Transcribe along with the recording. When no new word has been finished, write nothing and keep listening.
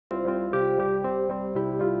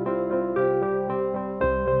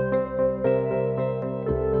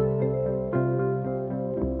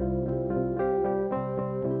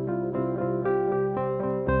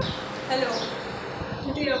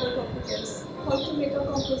make a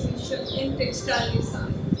composition in textile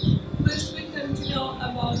design. First, we come to know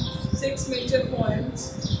about 6 major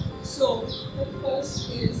points. So, the first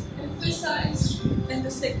is emphasize, and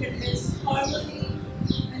the second is harmony,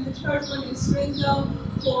 and the third one is rhythm,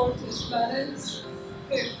 fourth is balance,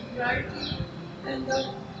 fifth variety, and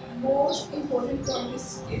the most important point is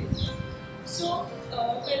skill. So,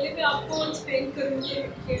 पहले मैं आपको explain करूँगी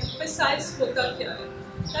कि emphasize होता क्या है.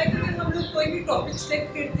 Like अगर हम लोग कोई भी टॉपिक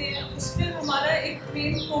सेलेक्ट करते हैं उसमें हमारा एक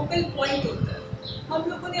मेन फोकल पॉइंट होता है. हम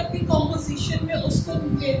लोगों ने अपनी कॉम्पोजिशन में उसको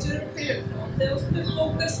मेजर पे रखना होता है, उस पर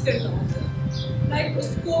फोकस करना होता है. लाइक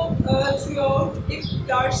उसको थ्रू आउट एक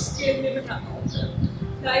लार्ज स्केल में बनाना होता है.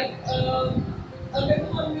 लाइक अगर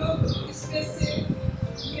हम लोग इसमें से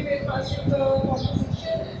ये मेरे पास एक कॉम्पोजिशन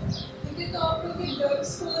है, ठीक है, तो आप लोग ये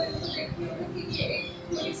डर्क्स को देखते होंगे कि ये एक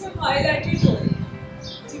थोड़ी सी हाईलाइटेड हो रही है.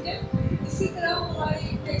 ठीक है, इसी तरह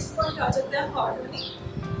हमारी नेक्स्ट पॉइंट आ जाता है हार्मनी.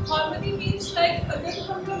 हार्मनी मीन्स लाइक अगर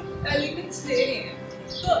हम लोग एलिमेंट्स ले रहे हैं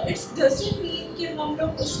तो इट्स डजंट मीन कि हम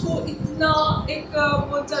लोग उसको इतना एक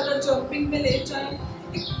बहुत ज़्यादा जंपिंग में ले जाएं.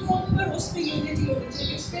 एक प्रॉपर उसमें यूनिटी होनी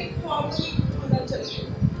चाहिए, उसमें एक हार्मनी होना चाहिए.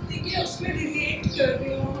 ठीक है, उसमें रिलेट कर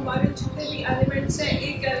रहे हो हमारे जितने भी एलिमेंट्स हैं,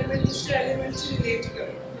 एक एलिमेंट दूसरे एलिमेंट से रिलेट कर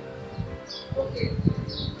रहे हो. Okay,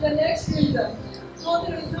 the next rhythm. Now the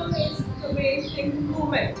rhythm is the main thing,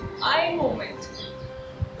 movement, eye movement.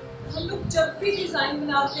 हम लोग जब भी डिज़ाइन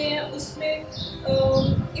बनाते हैं उसमें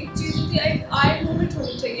एक चीज़ होती है, एक आई मूवमेंट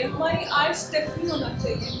होनी चाहिए. हमारी आई स्टेप नहीं होना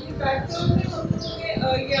चाहिए. ये बैकग्राउंड में हम लोगों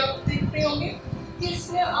के ये आप देख रहे होंगे कि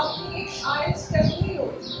इसमें आपकी एक आई स्टेप नहीं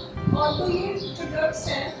होगी. और तो ये जो डर्ट्स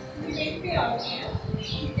हैं ये मेन पे आ रहे हैं.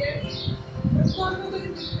 ठीक है, उनको हम लोगों ने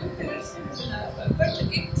डिफरेंट कलर्स में बनाया हुआ है,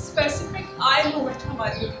 बट एक स्पेसिफिक आई मूवमेंट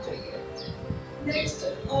हमारी होनी चाहिए. नेक्स्ट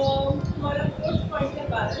हमारा फोर्थ पॉइंट है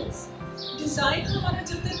बैलेंस. डिज़ाइन हमारा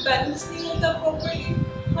जब तक बैलेंस नहीं होता प्रॉपर्ली,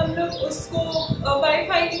 हम लोग उसको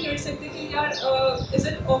वाईफाई नहीं कर सकते कि यार इज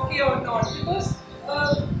इट ओके और नॉट, बिकॉज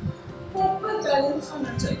प्रॉपर बैलेंस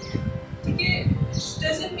होना चाहिए. ठीक है,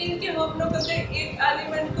 डजंट मीन कि हम लोग अगर एक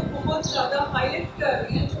एलिमेंट को बहुत ज़्यादा हाईलाइट कर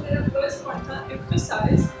रहे हैं, जो मेरा फर्स्ट पॉइंट था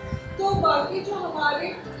एम्फसाइज, तो बाकी जो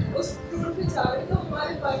हमारे उस फ्रूट पे जा रहे हैं तो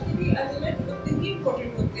हमारे बाकी भी एलिमेंट उतने ही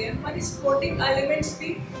इम्पोर्टेंट होते हैं. हमारी सपोर्टिंग एलिमेंट्स भी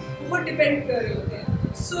बहुत डिपेंड कर रहे होते हैं.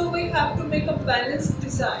 So we have to make a balanced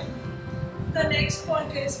design. The next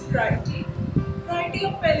point is variety. Variety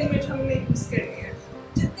of element हमने यूज़ करनी है.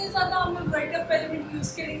 जितने ज़्यादा हम लोग variety of element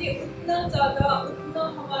यूज़ करेंगे उतना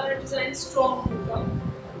हमारा डिज़ाइन स्ट्रॉन्ग होगा.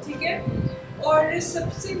 ठीक है, और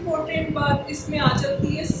सबसे इम्पोर्टेंट बात इसमें आ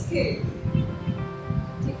जाती है स्केल.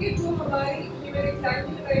 ठीक है, जो हमारी ये मेरे क्लाइंट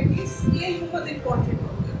की वैरायटी स्केल बहुत इम्पोर्टेंट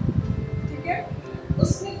होता है. ठीक है,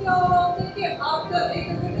 उसमें क्या होता है कि आपका एक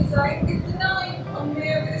अगर डिज़ाइन इतना हमने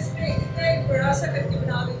अगर इसमें इतना एक बड़ा सा करके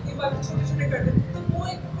बना देते हैं, बाकी छोटे छोटे कर देते हैं, तो वो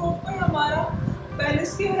एक प्रॉपर हमारा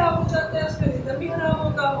बैलेंस भी खराब हो जाता है, उसमें रिदम भी खराब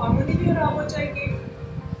होगा, हार्मनी भी खराब हो जाएगी.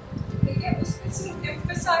 ठीक है, उसमें सिर्फ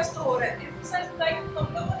एम्फसाइज तो हो रहा है. एम्फसाइज लाइक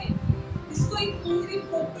हम लोगों ने इसको एक पूरी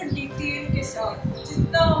प्रॉपर डिटेल के साथ,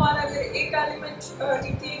 जितना हमारा अगर एक एलिमेंट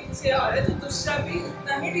डिटेल से आ रहा है तो दूसरा भी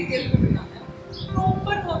उतना ही डिटेल में बनाना है.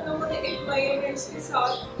 प्रॉपर हम लोगों ने एक मेजरमेंट्स के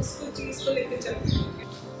साथ उसको चीज़ को लेकर चलते हैं.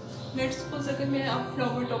 लेट्स सपोज अगर मैं अब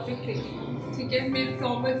फ्लावर टॉपिक ले रही हूँ, ठीक है, मैं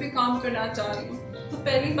फ्लावर पे काम करना चाह रही हूँ, तो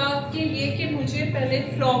पहली बात ये कि मुझे पहले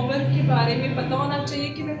फ्लावर के बारे में पता होना चाहिए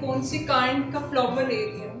कि मैं कौन सी काइंड का फ्लावर ले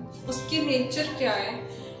रही हूँ, उसकी नेचर क्या है,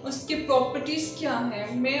 उसकी प्रॉपर्टीज़ क्या हैं,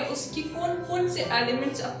 मैं उसकी कौन कौन से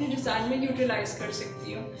एलिमेंट्स अपने डिज़ाइन में यूटिलाइज कर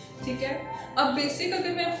सकती हूँ. ठीक है, अब बेसिक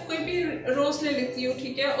अगर मैं कोई भी रोज़ ले लेती हूँ,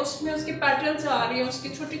 ठीक है, उसमें उसकी पैटर्न्स आ रही हैं, उसकी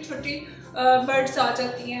छोटी छोटी बर्ड्स आ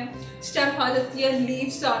जाती हैं, स्टेप आ जाती है,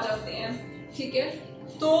 लीव्स आ जाते हैं. ठीक है,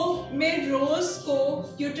 तो मैं रोज़ को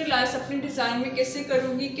यूटिलाइज अपने डिज़ाइन में कैसे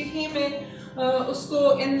करूँगी. कहीं मैं उसको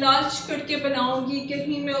इनलार्ज करके बनाऊंगी,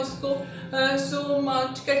 कहीं मैं उसको ज़ूम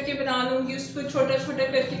आउट करके बना लूँगी, उसको छोटा छोटा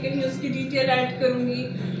करके कहीं उसकी डिटेल ऐड करूँगी,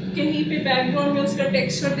 कहीं पे बैकग्राउंड में उसका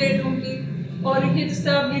टेक्सचर दे दूँगी. और ये जिस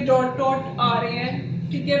तरह ये डॉट डॉट आ रहे हैं,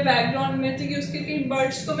 ठीक है, बैकग्राउंड में, तो ये उसके कहीं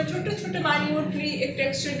बर्ड्स को मैं छोटे छोटे माइन्यूटली एक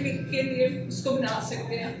टेक्सचर के लिए उसको बना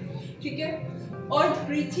सकते हैं. ठीक है, और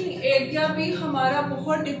ब्रीथिंग एरिया भी हमारा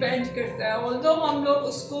बहुत डिपेंड करता है. ऑल्दो हम लोग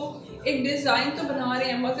उसको एक डिज़ाइन तो बना रहे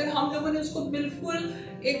हैं, मगर हम लोगों ने उसको बिल्कुल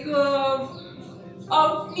एक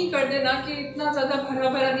आउट नहीं कर देना कि इतना ज़्यादा भरा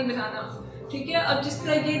भरा नहीं बनाना. ठीक है, अब जिस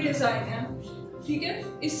तरह ये डिज़ाइन है, ठीक है,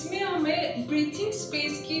 इसमें हमें ब्रीथिंग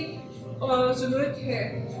स्पेस की ज़रूरत है.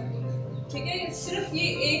 ठीक है, सिर्फ ये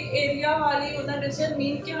एक एरिया वाली होना डजंट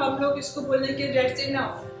मीन कि हम लोग इसको बोलें कि that's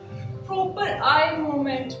enough. Proper eye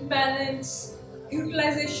movement, balance,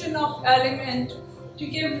 utilisation of element,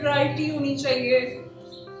 ठीक है, वैरायटी होनी चाहिए.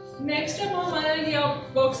 नेक्स्ट अब हमारा ये आप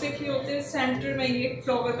बॉक्स देख रहे होते हैं, सेंटर में ये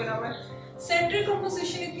फ्लावर बना हुआ है। सेंटर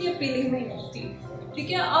कंपोजिशन इतनी अपीलिंग नहीं होती, ठीक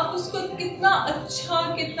है। आप उसको कितना अच्छा,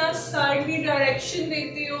 कितना साइडली डायरेक्शन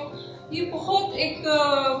देते हो, ये बहुत एक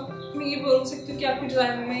मैं ये बोल सकती हूँ कि आपकी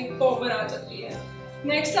डिज़ाइन में एक पावर आ जाती है।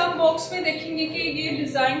 नेक्स्ट आप बॉक्स में देखेंगे कि ये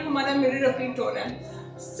डिज़ाइन हमारा मिरर रिपीट हो रहा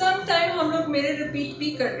है। सम टाइम हम लोग मिरर रिपीट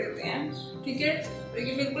भी कर देते हैं, ठीक है।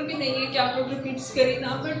 ये बिल्कुल भी नहीं है कि आप लोग रिपीट्स करें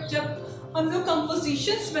ना, बट जब हम लोग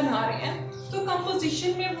कंपोजिशंस बना रहे हैं तो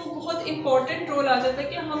कंपोजिशन में वो बहुत इंपॉर्टेंट रोल आ जाता है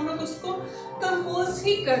कि हम लोग उसको कंपोज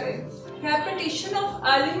ही करें। रेपिटेशन ऑफ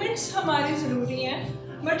एलिमेंट्स हमारे ज़रूरी हैं,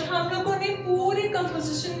 बट हम लोगों ने पूरे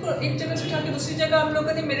कंपोजिशन को एक जगह से उठा के दूसरी जगह हम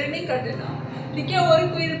लोगों ने मिरर नहीं कर देना, ठीक है। और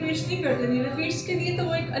कोई रिपीट्स नहीं कर देनी, रिपीट्स के लिए तो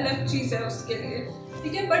वो एक अलग चीज़ है उसके लिए,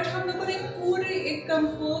 ठीक है। बट हम लोगों ने पूरे एक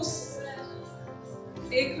कंपोज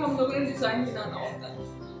हम लोगों ने डिज़ाइन बनाना होता है,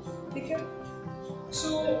 ठीक है। सो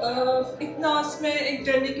इतना उसमें एक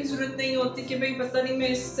डरने की ज़रूरत नहीं होती कि भाई पता नहीं मैं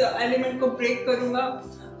इस एलिमेंट को ब्रेक करूँगा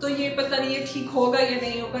तो ये पता नहीं ये ठीक होगा या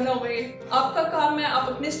नहीं होगा। ना वे आपका काम है, आप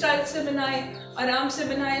अपने स्टाइल से बनाएं, आराम से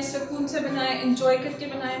बनाएं, सुकून से बनाएं, एंजॉय करके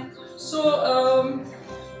बनाएं। सो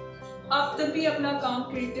आप तभी अपना काम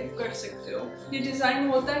क्रिएटिव कर सकते हो। ये डिज़ाइन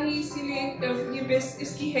होता ही इसीलिए, ये बेस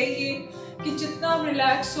इसकी है ये कि जितना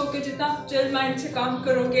रिलैक्स होकर, जितना चिल माइंड से काम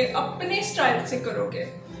करोगे, अपने स्टाइल से करोगे,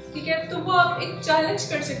 ठीक है, तो वो आप एक चैलेंज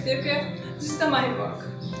कर सकते हो कि दिस इज माय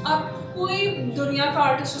वर्क। आप कोई दुनिया का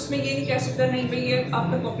आर्टिस्ट उसमें ये नहीं कह सकता नहीं भाई ये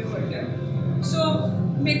आपका कॉपी वर्क है। So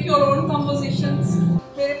make your own compositions.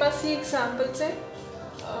 मेरे पास ये एग्जांपल्स हैं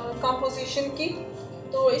कंपोजिशन की,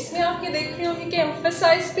 तो इसमें आप ये देख रहे होंगे कि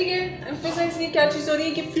एम्फेसाइज भी है। एम्फेसाइज ये क्या चीज़ हो रही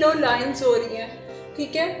है कि फ्लो लाइंस हो रही हैं,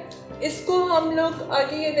 ठीक है। इसको हम लोग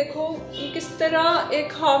आगे ये देखो ये किस तरह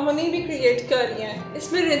एक हार्मोनी भी क्रिएट कर रही हैं,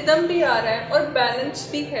 इसमें रिदम भी आ रहा है और बैलेंस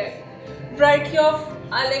भी है, वैरायटी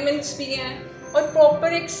ऑफ एलिमेंट्स भी हैं और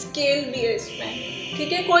प्रॉपर एक स्केल भी है इसमें,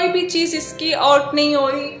 ठीक है। कोई भी चीज़ इसकी आउट नहीं हो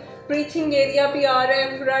रही, ब्रीथिंग एरिया भी आ रहा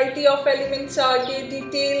है, वैरायटी ऑफ एलिमेंट्स आ गई,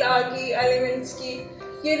 डिटेल आ गई एलिमेंट्स की,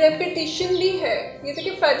 ये रेपिटेशन भी है। ये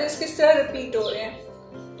देखिए फेदर्स किस तरह रिपीट हो रहे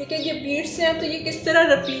हैं, ठीक है। ये बीट्स हैं तो ये किस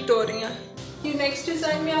तरह रिपीट हो रही हैं। ये नेक्स्ट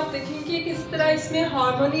डिज़ाइन में आप देखेंगे किस तरह इसमें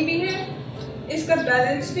हार्मोनी भी है, इसका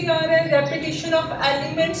बैलेंस भी आ रहा है, रेपिटेशन ऑफ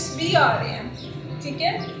एलिमेंट्स भी आ रहे हैं, ठीक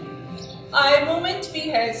है। आई मूवमेंट भी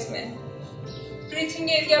है इसमें, ब्रीथिंग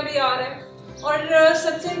एरिया भी आ रहा है। और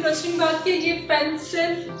सबसे इंटरेस्टिंग बात कि ये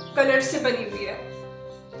पेंसिल कलर से बनी हुई है,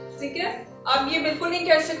 ठीक है। आप ये बिल्कुल नहीं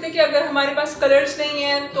कह सकते कि अगर हमारे पास कलर्स नहीं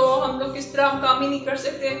हैं तो हम लोग किस तरह हम काम ही नहीं कर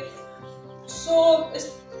सकते।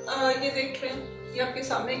 ये देख रहे हैं, ये आपके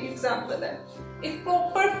सामने एक एग्जांपल है एक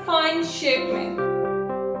प्रॉपर फाइन शेप में।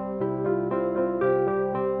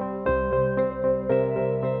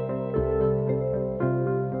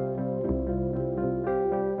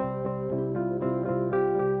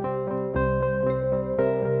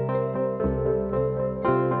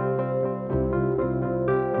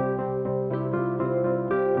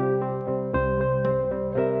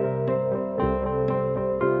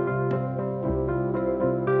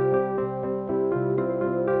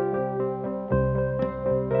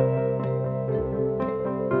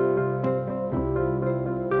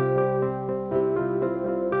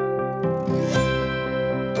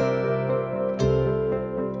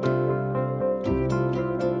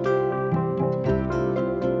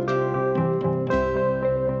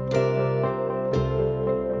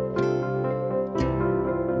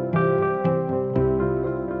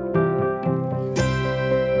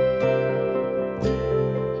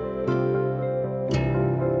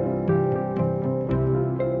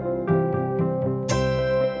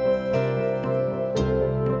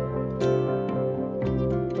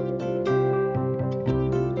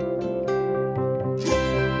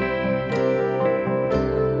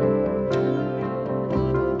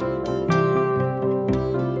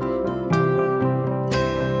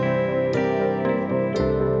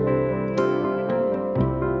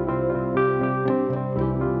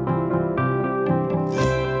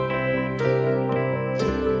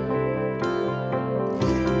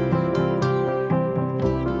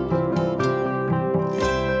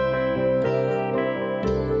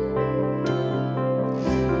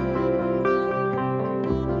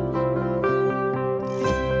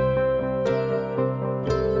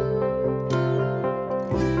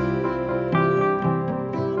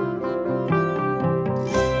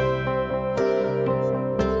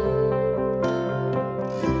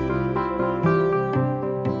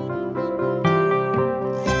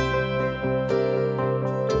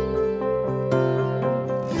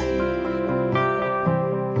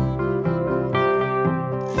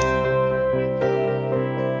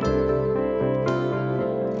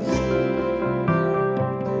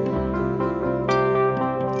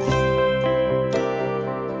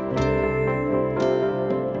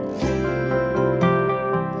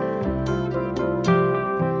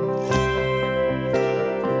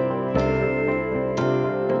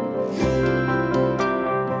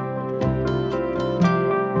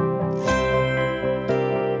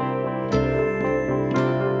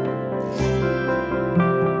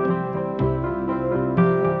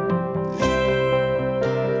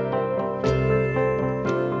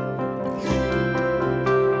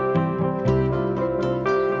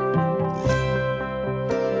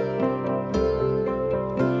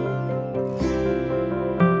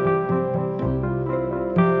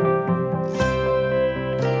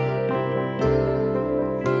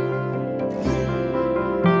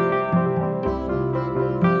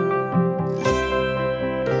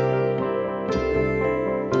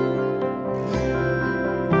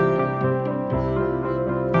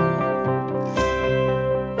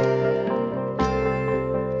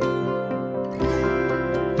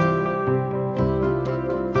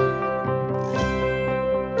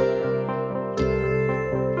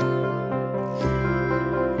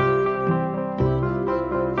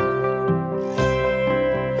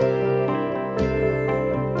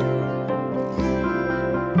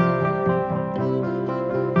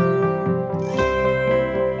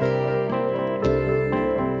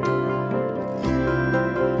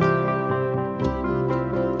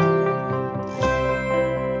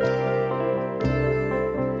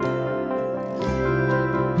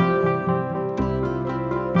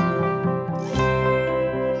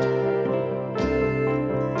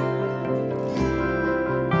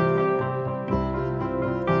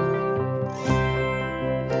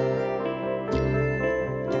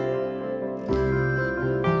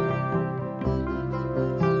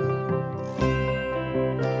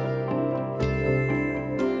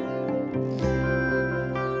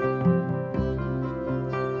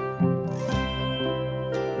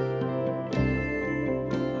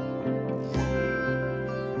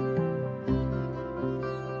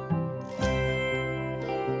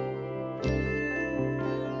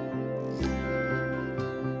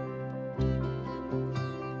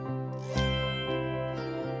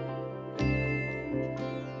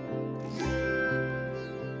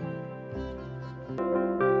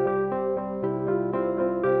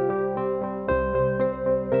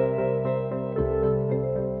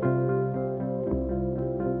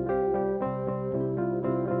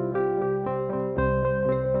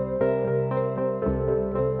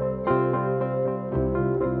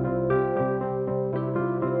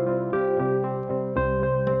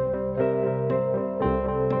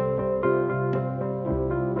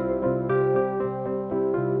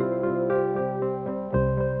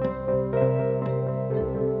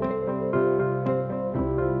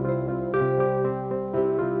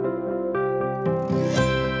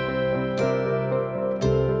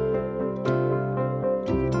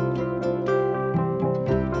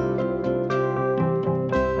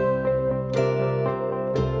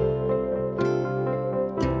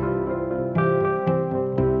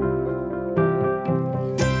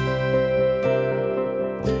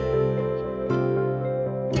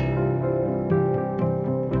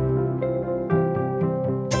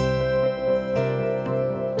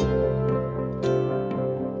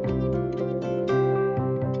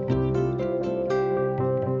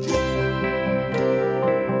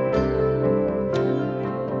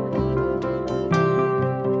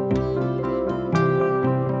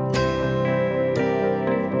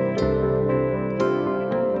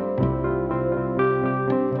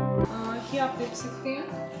 आप देख सकते हैं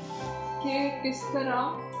कि किस तरह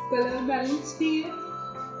कलर बैलेंस भी है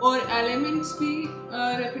और एलिमेंट्स भी,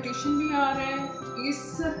 रेपिटेशन भी आ रहा है, ये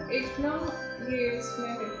सब एकदम ये इसमें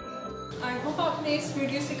है। आई होप आपने इस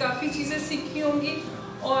वीडियो से काफ़ी चीज़ें सीखी होंगी।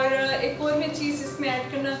 और एक और मैं चीज़ इसमें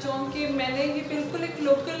ऐड करना चाहूँगी कि मैंने ये बिल्कुल एक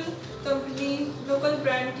लोकल कंपनी, लोकल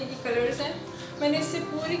ब्रांड के कलर्स हैं, मैंने इससे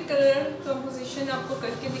पूरी कलर कंपोजिशन आपको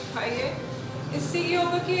करके दिखाई है। इससे ये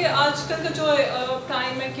होगा कि आजकल का जो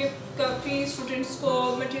टाइम है कि काफ़ी स्टूडेंट्स को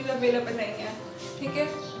मटेरियल अवेलेबल नहीं है, ठीक है।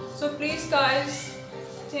 So please guys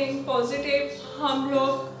think positive, हम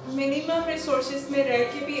लोग मिनिमम रिसोर्सेज में रह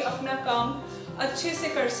के भी अपना काम अच्छे से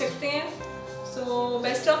कर सकते हैं। So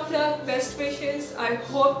best of luck, best wishes. I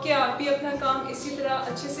hope कि आप भी अपना काम इसी तरह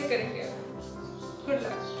अच्छे से करेंगे। Good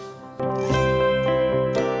luck.